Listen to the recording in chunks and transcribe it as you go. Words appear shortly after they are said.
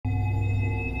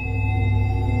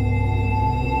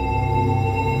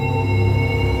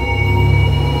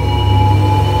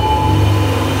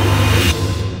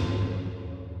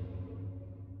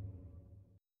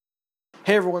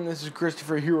Hey everyone, this is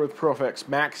Christopher here with ProFX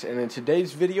Max, and in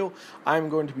today's video, I'm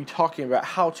going to be talking about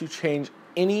how to change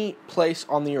any place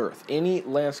on the Earth, any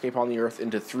landscape on the Earth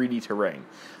into 3D terrain.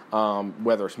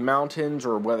 Whether it's mountains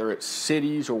or whether it's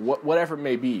cities or whatever it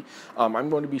may be, I'm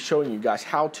going to be showing you guys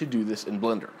how to do this in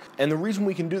Blender. And the reason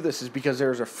we can do this is because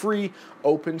there's a free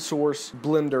open source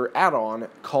Blender add-on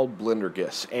called Blender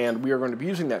GIS, and we are going to be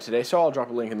using that today, so I'll drop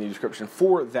a link in the description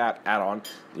for that add-on.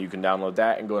 You can download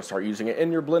that and go and start using it in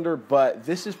your Blender, but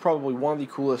this is probably one of the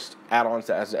coolest add-ons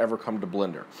that has ever come to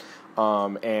Blender.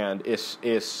 And it's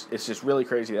just really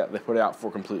crazy that they put it out for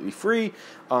completely free,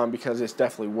 because it's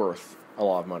definitely worth a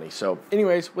lot of money. So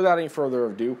anyways, without any further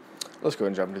ado, let's go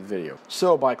and jump into the video.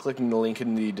 So by clicking the link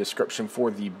in the description for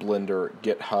the Blender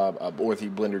GitHub or the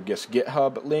Blender GIS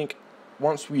GitHub link,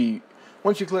 once you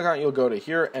click on it, you'll go to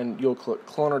here and you'll click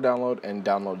clone or download and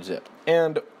download zip.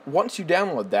 And once you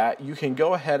download that, you can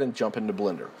go ahead and jump into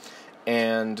Blender.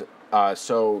 And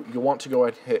so you'll want to go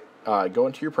ahead and hit go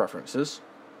into your preferences.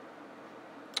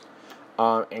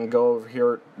 And go over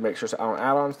here, make sure it's on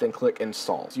add-ons, then click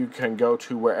install. You can go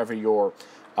to wherever your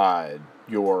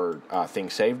thing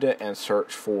saved it and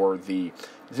search for the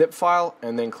zip file,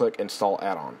 and then click install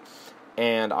add-on.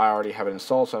 And I already have it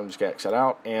installed, so I'm just going to exit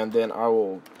out, and then I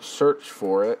will search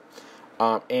for it.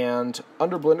 And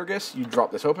under Blender GIS, you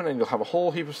drop this open, and you'll have a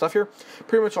whole heap of stuff here.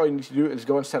 Pretty much all you need to do is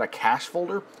go and set a cache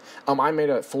folder. I made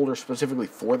a folder specifically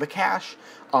for the cache,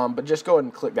 but just go ahead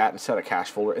and click that and set a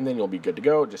cache folder, and then you'll be good to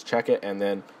go. Just check it, and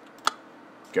then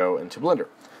go into Blender.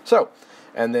 So,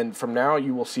 and then from now,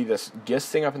 you will see this GIS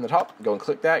thing up in the top. Go and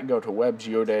click that, go to Web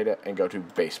Geodata, and go to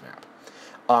Base Map.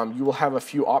 You will have a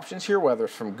few options here, whether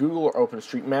it's from Google or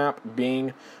OpenStreetMap,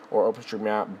 Bing, or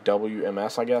OpenStreetMap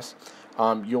WMS, I guess.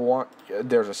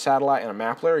 There's a satellite and a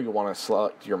map layer. You'll want to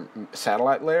select your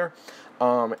satellite layer,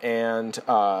 and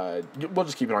we'll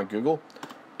just keep it on Google.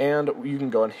 And you can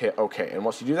go and hit OK. And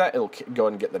once you do that, it'll go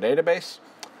and get the database.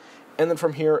 And then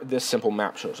from here, this simple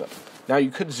map shows up. Now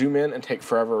you could zoom in and take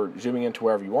forever zooming into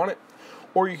wherever you want it,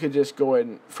 or you could just go ahead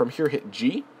and from here hit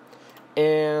G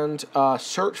and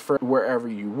search for wherever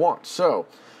you want. So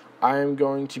I'm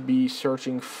going to be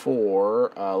searching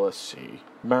for let's see,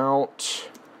 Mount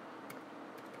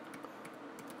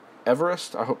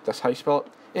Everest. I hope that's how you spell it.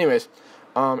 Anyways,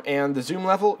 and the zoom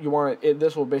level, you want it.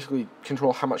 This will basically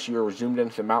control how much you're zoomed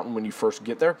into the mountain when you first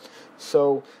get there.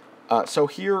 So, so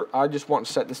here I just want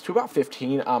to set this to about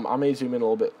 15. I may zoom in a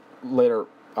little bit later,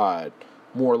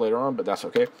 more later on, but that's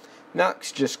okay.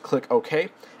 Next, just click OK,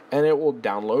 and it will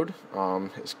download.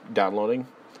 It's downloading.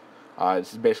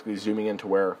 It's basically zooming into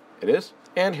where it is.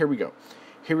 And here we go.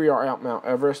 Here we are at Mount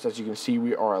Everest. As you can see,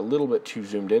 we are a little bit too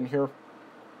zoomed in here.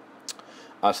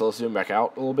 So let's zoom back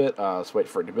out a little bit. Let's wait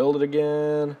for it to build it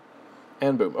again,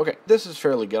 and boom. Okay, this is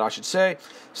fairly good, I should say.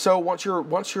 So once you're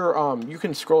you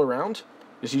can scroll around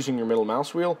just using your middle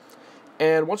mouse wheel,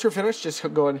 and once you're finished, just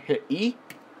go ahead and hit E,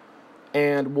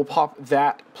 and we'll pop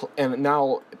that, and now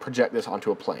I'll project this onto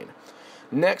a plane.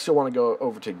 Next, you'll want to go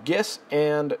over to GIS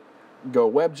and go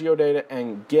Web Geodata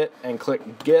and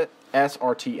click Get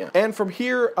SRTM. And from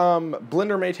here,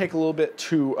 Blender may take a little bit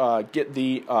to get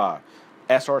the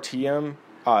SRTM.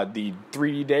 The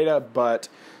 3D data, but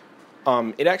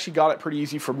it actually got it pretty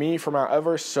easy for me for Mount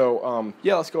Everest, so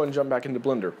yeah, let's go ahead and jump back into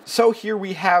Blender. So here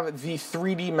we have the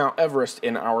 3D Mount Everest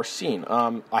in our scene.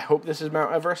 I hope this is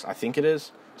Mount Everest. I think it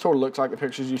is. Sort of looks like the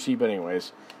pictures you see, but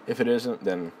anyways, if it isn't,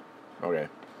 then okay.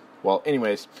 Well,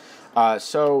 anyways,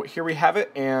 so here we have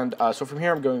it, and so from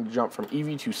here I'm going to jump from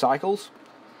Eevee to Cycles.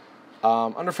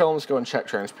 Under Film, let's go and check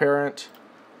Transparent,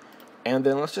 and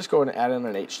then let's just go and add in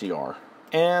an HDR.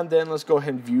 And then let's go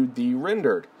ahead and view the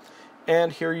rendered.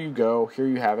 And here you go. Here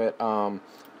you have it.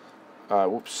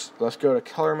 Whoops. Let's go to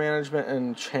color management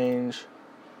and change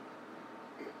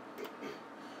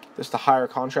this to higher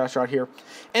contrast right here.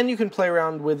 And you can play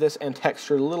around with this and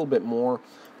texture a little bit more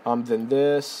than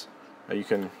this. You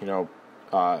can,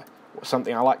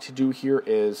 something I like to do here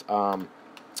is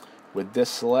with this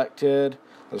selected,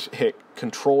 let's hit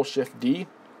Control Shift D,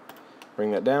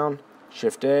 bring that down,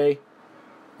 Shift A,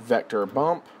 vector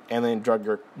bump, and then drag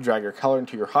your color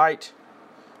into your height,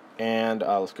 and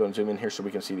let's go and zoom in here so we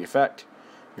can see the effect.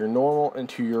 Your normal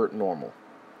into your normal,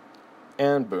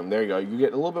 and boom, there you go. You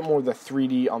get a little bit more of the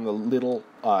 3D on the little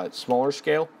smaller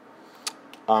scale,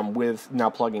 with now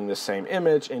plugging the same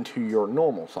image into your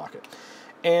normal socket.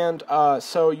 And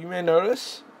so you may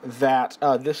notice that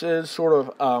this is sort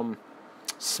of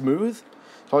smooth. So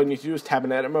all you need to do is tab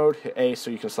in edit mode, hit A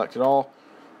so you can select it all,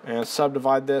 and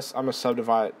subdivide this. I'm going to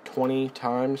subdivide it 20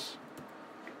 times.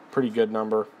 Pretty good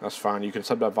number. That's fine. You can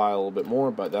subdivide a little bit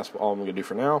more, but that's all I'm going to do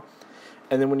for now.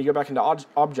 And then when you go back into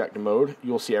object mode,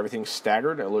 you'll see everything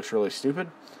staggered, and it looks really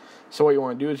stupid. So what you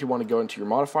want to do is you want to go into your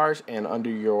modifiers, and under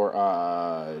your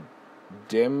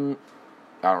dim,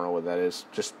 I don't know what that is,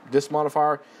 just this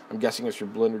modifier, I'm guessing it's your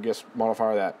Blender GIS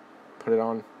modifier that put it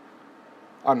on.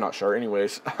 I'm not sure.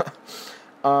 Anyways,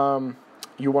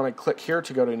 you want to click here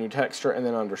to go to new texture, and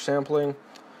then under sampling,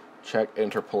 check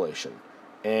interpolation.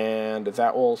 And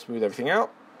that will smooth everything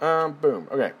out. Boom.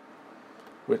 Okay.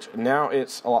 Which now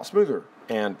it's a lot smoother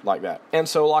and like that. And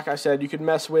so, like I said, you could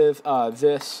mess with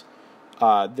this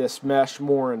mesh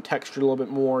more and texture a little bit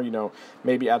more. You know,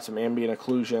 maybe add some ambient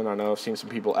occlusion. I know I've seen some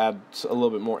people add a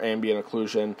little bit more ambient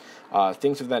occlusion,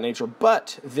 things of that nature.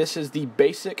 But this is the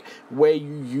basic way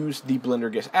you use the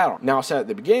Blender GIS add-on. Now, I said at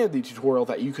the beginning of the tutorial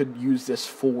that you could use this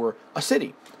for a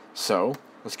city. So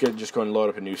let's just go and load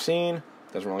up a new scene.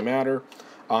 Doesn't really matter.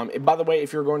 By the way,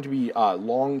 if you're going to be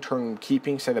long-term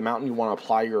keeping, say the mountain, you want to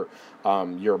apply your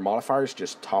modifiers,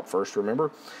 just top first,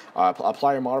 remember.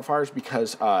 Apply your modifiers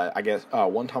because I guess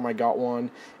one time I got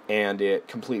one and it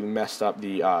completely messed up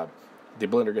the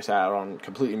Blender GIS add-on,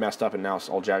 completely messed up, and now it's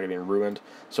all jagged and ruined.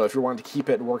 So if you're wanting to keep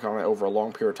it and work on it over a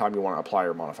long period of time, you want to apply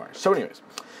your modifiers. So anyways,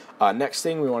 next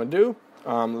thing we want to do,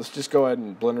 let's just go ahead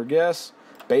and Blender GIS,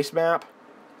 base map,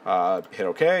 hit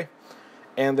OK.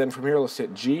 And then from here, let's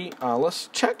hit G. Let's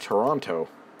check Toronto.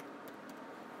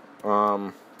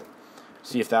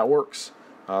 See if that works.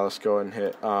 Let's go ahead and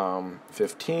hit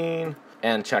 15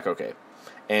 and check OK.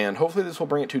 And hopefully this will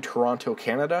bring it to Toronto,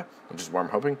 Canada, which is where I'm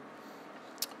hoping.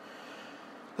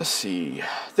 Let's see.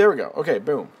 There we go. Okay,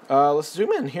 boom. Let's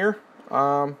zoom in here.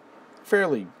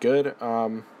 Fairly good. I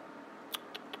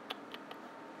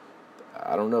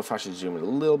don't know if I should zoom in a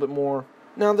little bit more.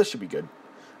 No, this should be good.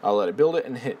 I'll let it build it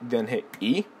and then hit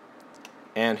E,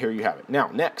 and here you have it. Now,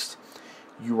 next,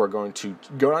 you are going to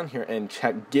go down here and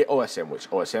check Get OSM, which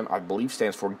OSM, I believe,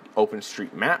 stands for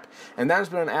OpenStreetMap, and that has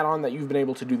been an add-on that you've been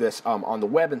able to do this on the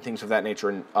web and things of that nature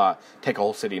and take a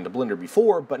whole city into Blender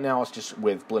before, but now it's just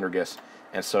with Blender GIS,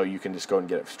 and so you can just go and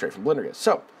get it straight from Blender GIS.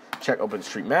 So, check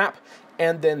OpenStreetMap,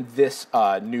 and then this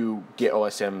new Get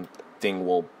OSM thing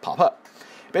will pop up.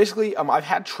 Basically, I've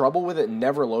had trouble with it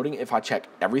never loading if I check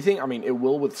everything. I mean, it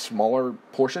will with smaller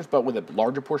portions, but with a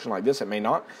larger portion like this, it may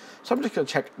not. So I'm just going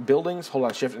to check buildings, hold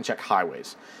on shift, and check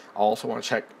highways. I also want to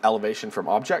check elevation from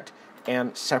object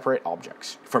and separate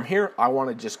objects. From here, I want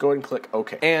to just go ahead and click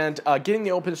OK. And getting the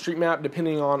OpenStreetMap,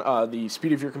 depending on the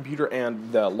speed of your computer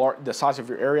and the size of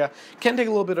your area, can take a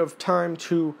little bit of time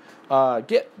to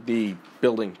get the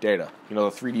building data. You know,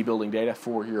 the 3D building data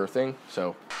for your thing.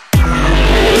 So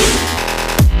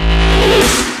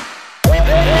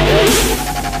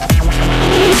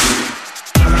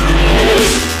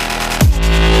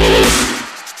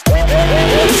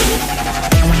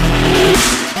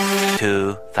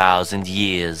 2,000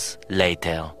 years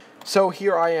later. So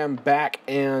here I am back,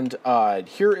 and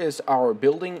here is our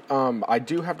building. I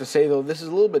do have to say, though, this is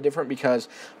a little bit different because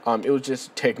it was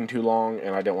just taking too long,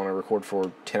 and I didn't want to record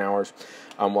for 10 hours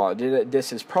while I did it.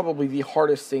 This is probably the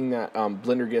hardest thing that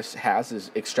Blender GIS has,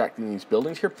 is extracting these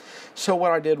buildings here. So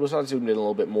what I did was I zoomed in a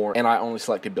little bit more, and I only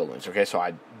selected buildings, okay? So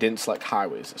I didn't select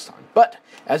highways this time. But,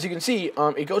 as you can see,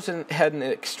 it goes ahead and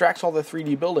it extracts all the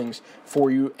 3D buildings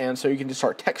for you, and so you can just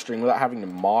start texturing without having to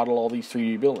model all these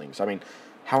 3D buildings. I mean,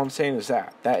 how insane is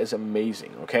that? That is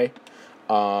amazing, okay?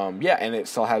 Yeah, and it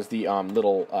still has the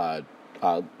little,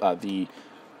 oh,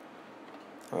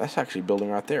 that's actually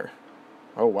building right there.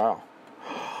 Oh, wow.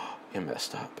 It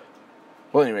messed up.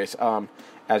 Well, anyways,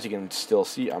 as you can still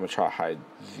see, I'm going to try to hide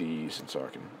these, and so I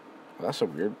can, well, that's so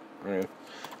weird. Okay.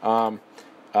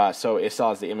 So it still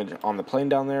has the image on the plane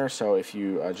down there, so if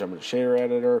you jump into shader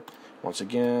editor, once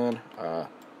again,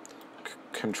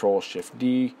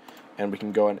 Control-Shift-D, and we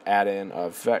can go and add in a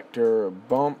vector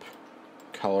bump,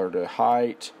 color to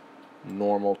height,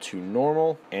 normal to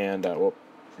normal, and well,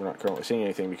 we're not currently seeing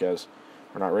anything because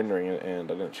we're not rendering it,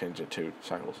 and I didn't change it to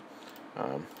cycles.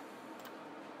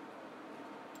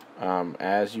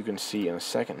 As you can see in a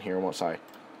second here, once I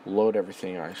load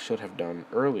everything I should have done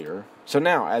earlier. So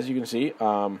now, as you can see, things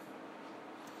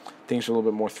are a little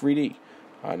bit more 3D.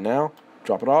 Now,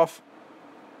 drop it off,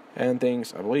 and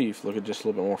things, I believe, look at just a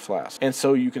little bit more flat. And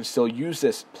so you can still use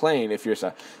this plane if you're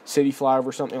a city flyover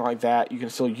or something like that. You can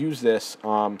still use this.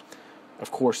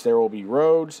 Of course, there will be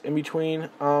roads in between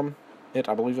it,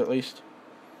 I believe, at least.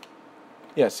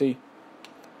 Yeah, see,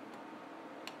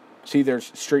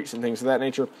 there's streets and things of that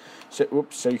nature. So,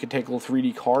 so you can take little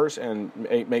 3D cars and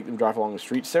make them drive along the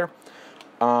streets there.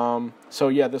 So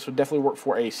yeah, this would definitely work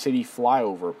for a city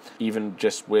flyover, even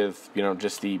just with, you know,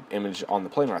 just the image on the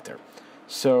plane right there.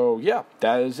 So, yeah,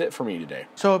 that is it for me today.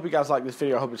 So, I hope you guys like this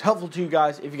video. I hope it's helpful to you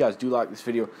guys. If you guys do like this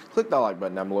video, click that like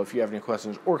button down below. If you have any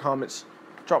questions or comments,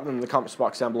 drop them in the comments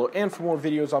box down below. And for more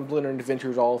videos on Blender and DaVinci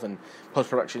Resolve and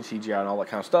post-production, CGI, and all that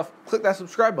kind of stuff, click that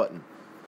subscribe button.